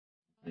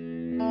Hi,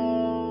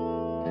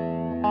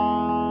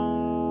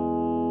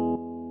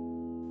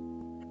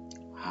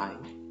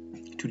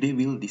 today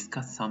we'll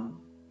discuss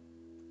some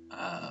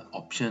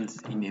options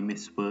in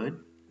MS Word.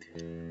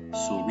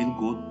 So we'll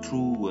go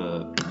through,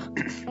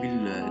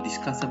 we'll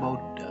discuss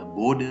about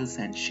borders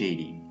and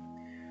shading.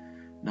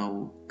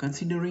 Now,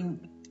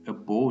 considering a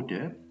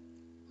border,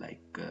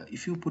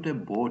 if you put a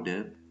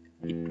border,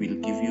 it will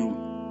give you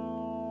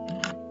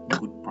a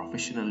good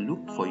professional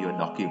look for your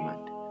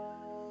document.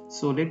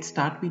 So let's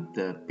start with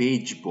the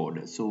page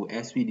border. So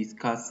as we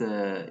discuss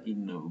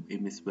in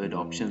MS Word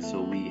options,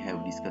 so we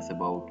have discussed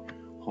about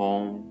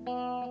home,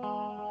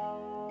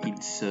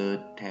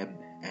 insert, tab,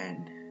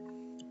 and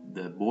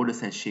the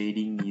borders and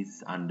shading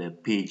is under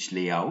page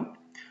layout.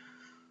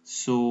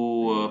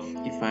 So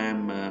if I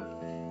am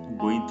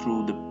going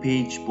through the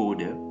page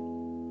border,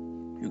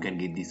 you can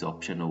get this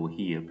option over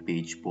here,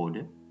 page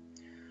border.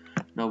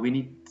 Now when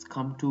it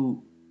comes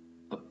to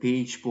a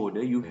page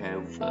border, you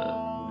have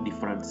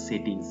different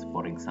settings.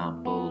 For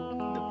example,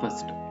 the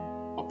first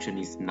option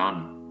is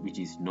none, which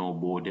is no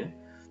border.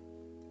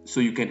 So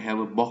you can have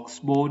a box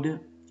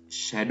border,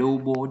 shadow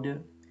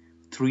border,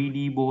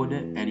 3D border,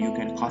 and you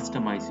can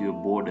customize your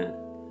border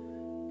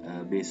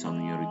based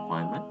on your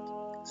requirement.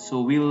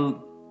 So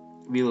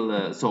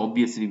so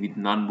obviously with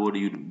none border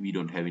we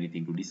don't have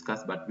anything to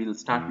discuss, but we'll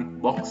start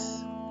with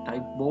box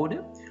type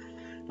border.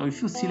 Now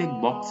if you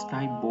select box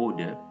type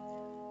border,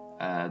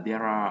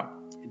 there are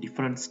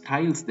different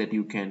styles that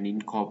you can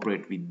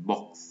incorporate with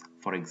box.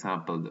 For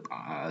example,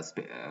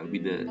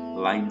 with the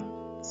line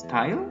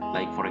style,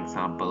 like for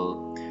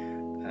example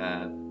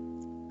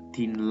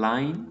thin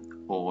line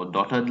or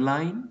dotted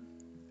line,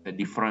 a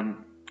different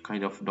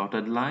kind of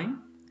dotted line.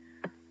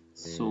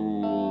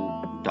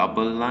 So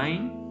double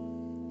line,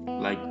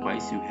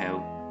 likewise you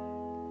have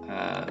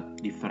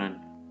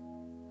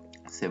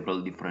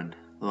several different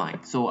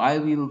lines. So I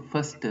will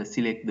first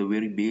select the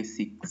very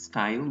basic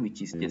style,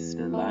 which is just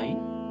a line,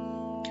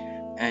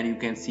 and you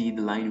can see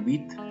the line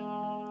width,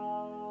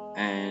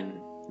 and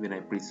when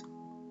I press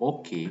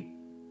OK,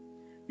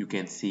 you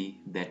can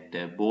see that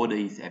the border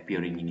is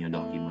appearing in your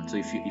document. So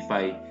if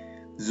I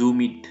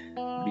zoom it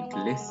a bit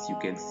less, you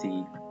can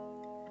see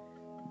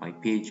my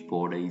page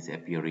border is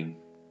appearing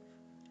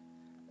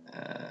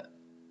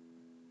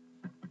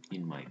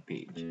in my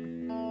page.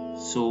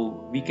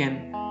 So we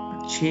can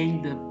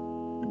change the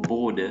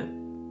border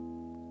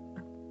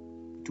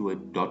to a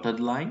dotted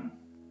line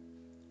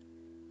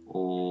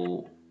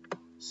or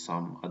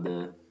some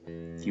other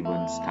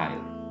given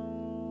style.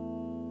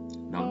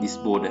 Now this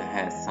border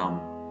has some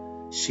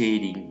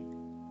shading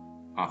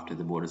after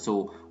the border.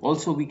 So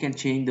also we can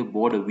change the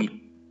border width.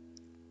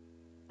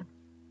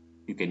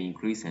 You can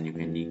increase and you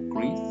can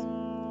decrease,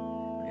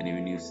 and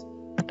when you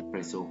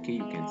press OK,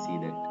 you can see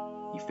that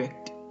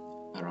effect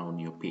around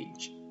your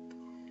page.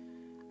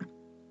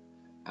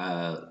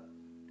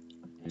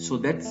 So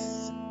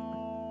that's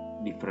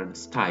different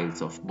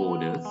styles of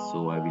borders.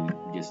 So I will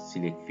just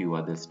select few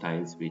other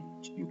styles which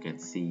you can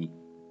see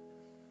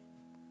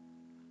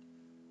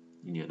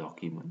in your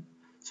document.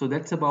 So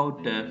that's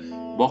about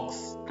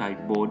box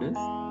type borders,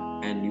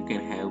 and you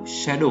can have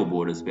shadow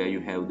borders where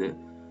you have the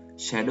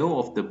shadow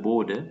of the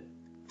border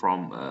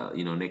from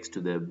next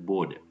to the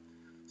border.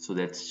 So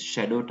that's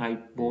shadow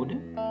type border,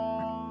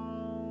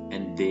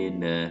 and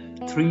then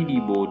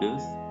 3D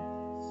borders.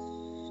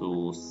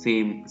 So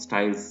same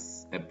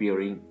styles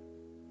appearing.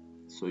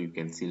 So you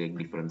can select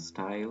different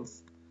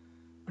styles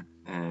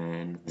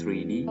and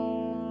 3D,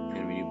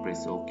 and when you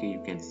press OK,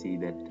 you can see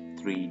that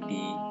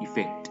 3D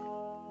effect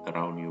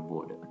around your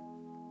border.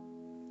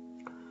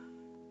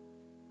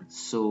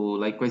 So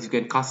likewise, you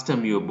can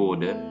custom your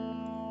border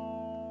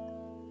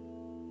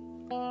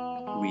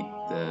with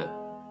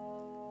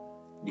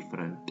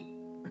different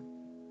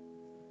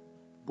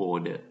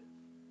border.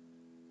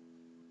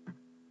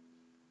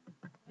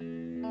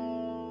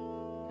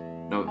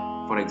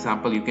 Now, for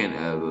example, you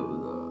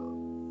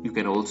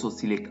can also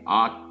select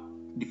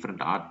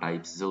different art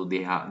types. So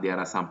there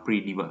are some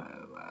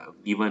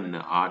given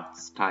art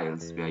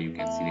styles where you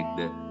can select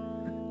the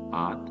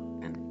art,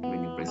 and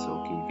when you press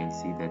OK, you can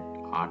see that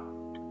art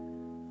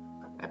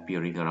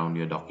appearing around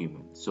your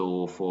document.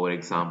 So for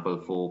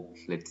example,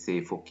 let's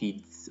say for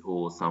kids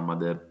or some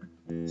other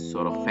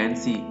sort of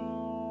fancy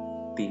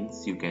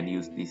things, you can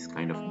use this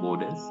kind of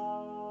borders.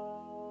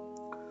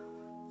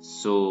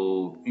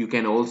 So you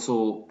can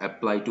also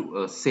apply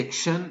to a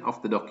section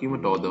of the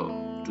document or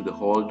to the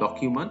whole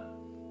document.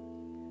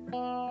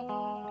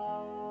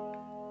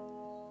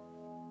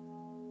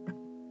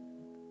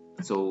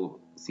 So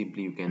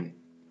simply you can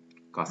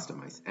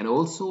customize, and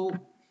also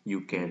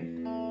you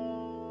can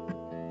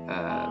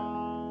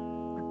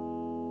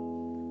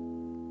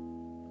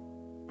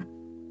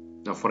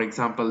now for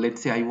example,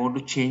 let's say I want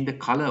to change the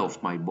color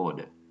of my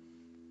border.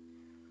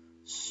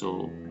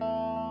 So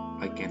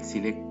I can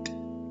select,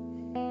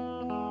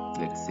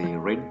 let's say,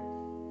 red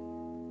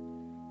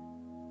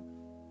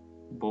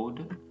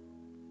border.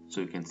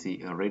 So you can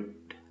see a red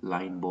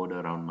line border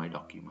around my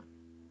document.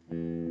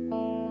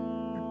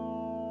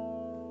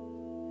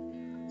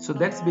 So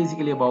that's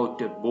basically about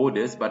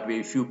borders, but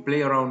if you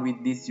play around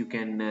with this, you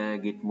can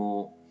get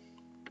more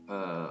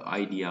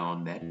idea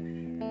on that.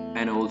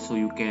 And also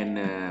you can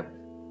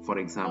for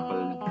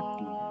example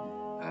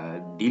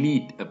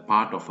delete a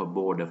part of a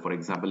border. For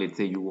example, let's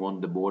say you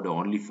want the border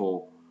only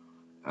for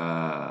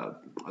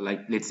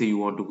like let's say you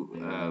want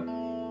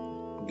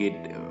to get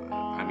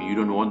I mean you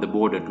don't want the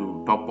border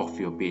to top of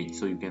your page,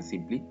 so you can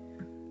simply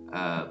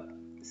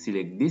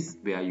select this,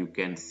 where you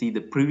can see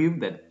the preview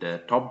that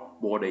the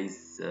top border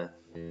is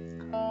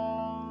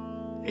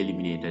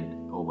eliminated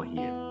over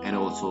here. And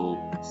also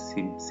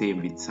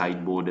same with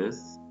side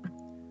borders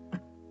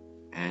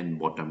and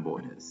bottom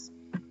borders.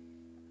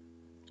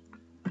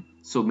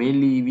 So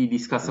mainly we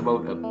discuss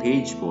about a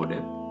page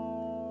border.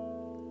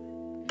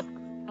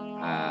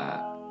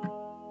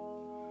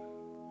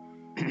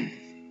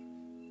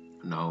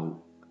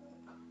 Now,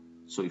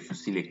 so if you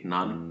select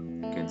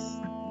none, you can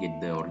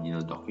get the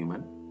original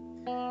document.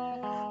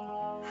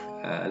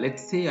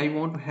 Let's say I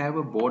want to have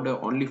a border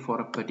only for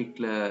a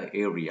particular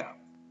area.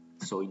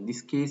 So in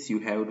this case, you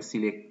have to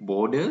select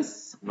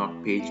borders,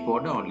 not page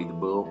border, only the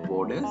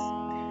borders.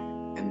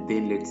 And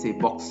then let's say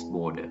box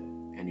border,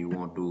 and you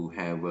want to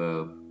have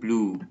a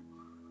blue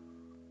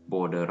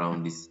border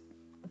around this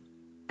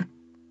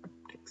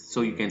text.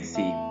 So you can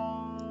see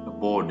a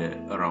border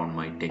around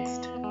my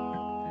text.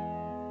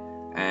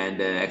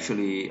 And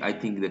actually I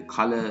think the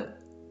color,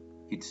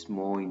 it's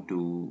more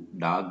into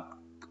dark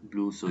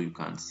blue, so you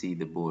can't see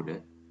the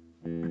border.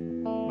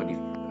 But if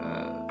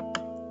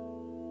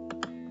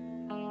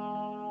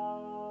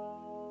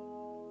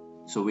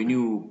so when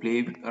you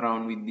play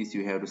around with this,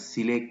 you have to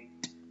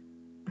select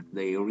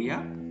the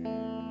area,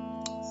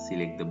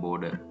 select the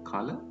border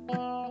color,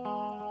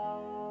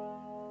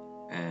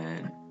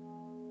 and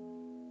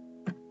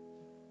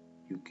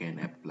you can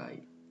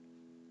apply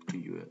to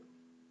your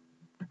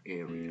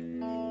area.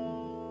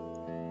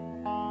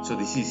 So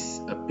this is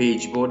a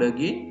page border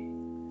again.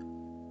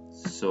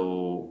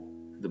 So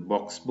the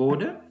box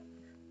border,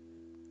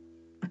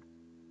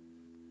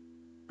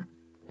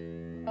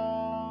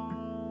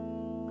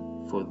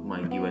 for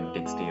my given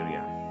text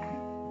area.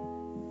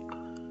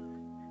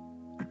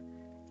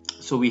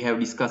 So we have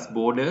discussed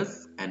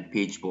borders and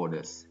page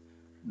borders.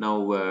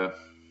 Now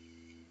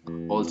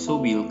also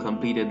we'll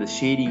complete the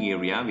shading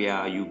area,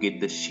 where you get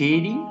the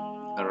shading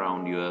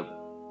around your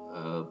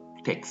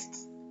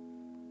text.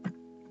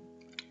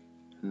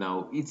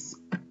 Now it's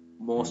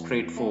more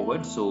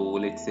straightforward. So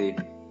let's say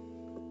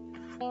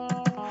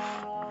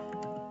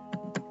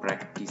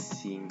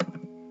practicing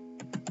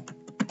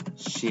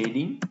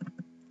shading.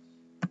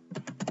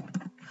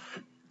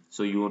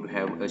 So you want to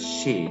have a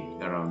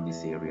shade around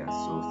this area,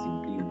 so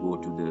simply you go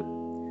to the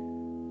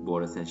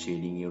borders and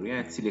shading area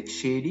and select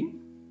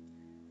shading,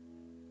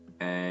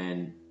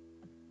 and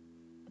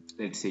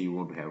let's say you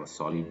want to have a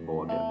solid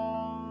border,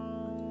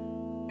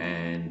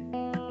 and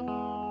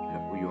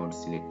you want to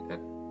select a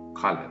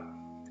color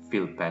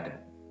fill pattern,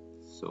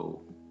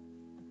 so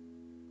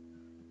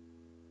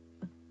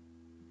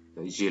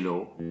the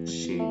yellow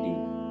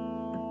shading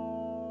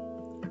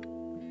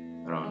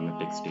around your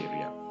text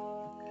area.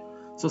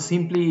 So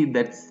simply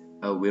that's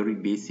a very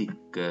basic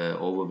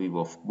overview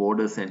of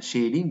borders and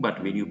shading,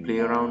 but when you play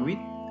around with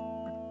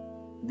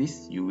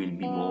this, you will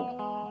be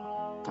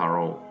more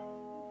thorough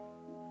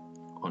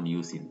on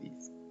using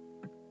this.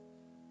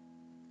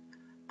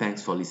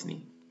 Thanks for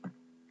listening.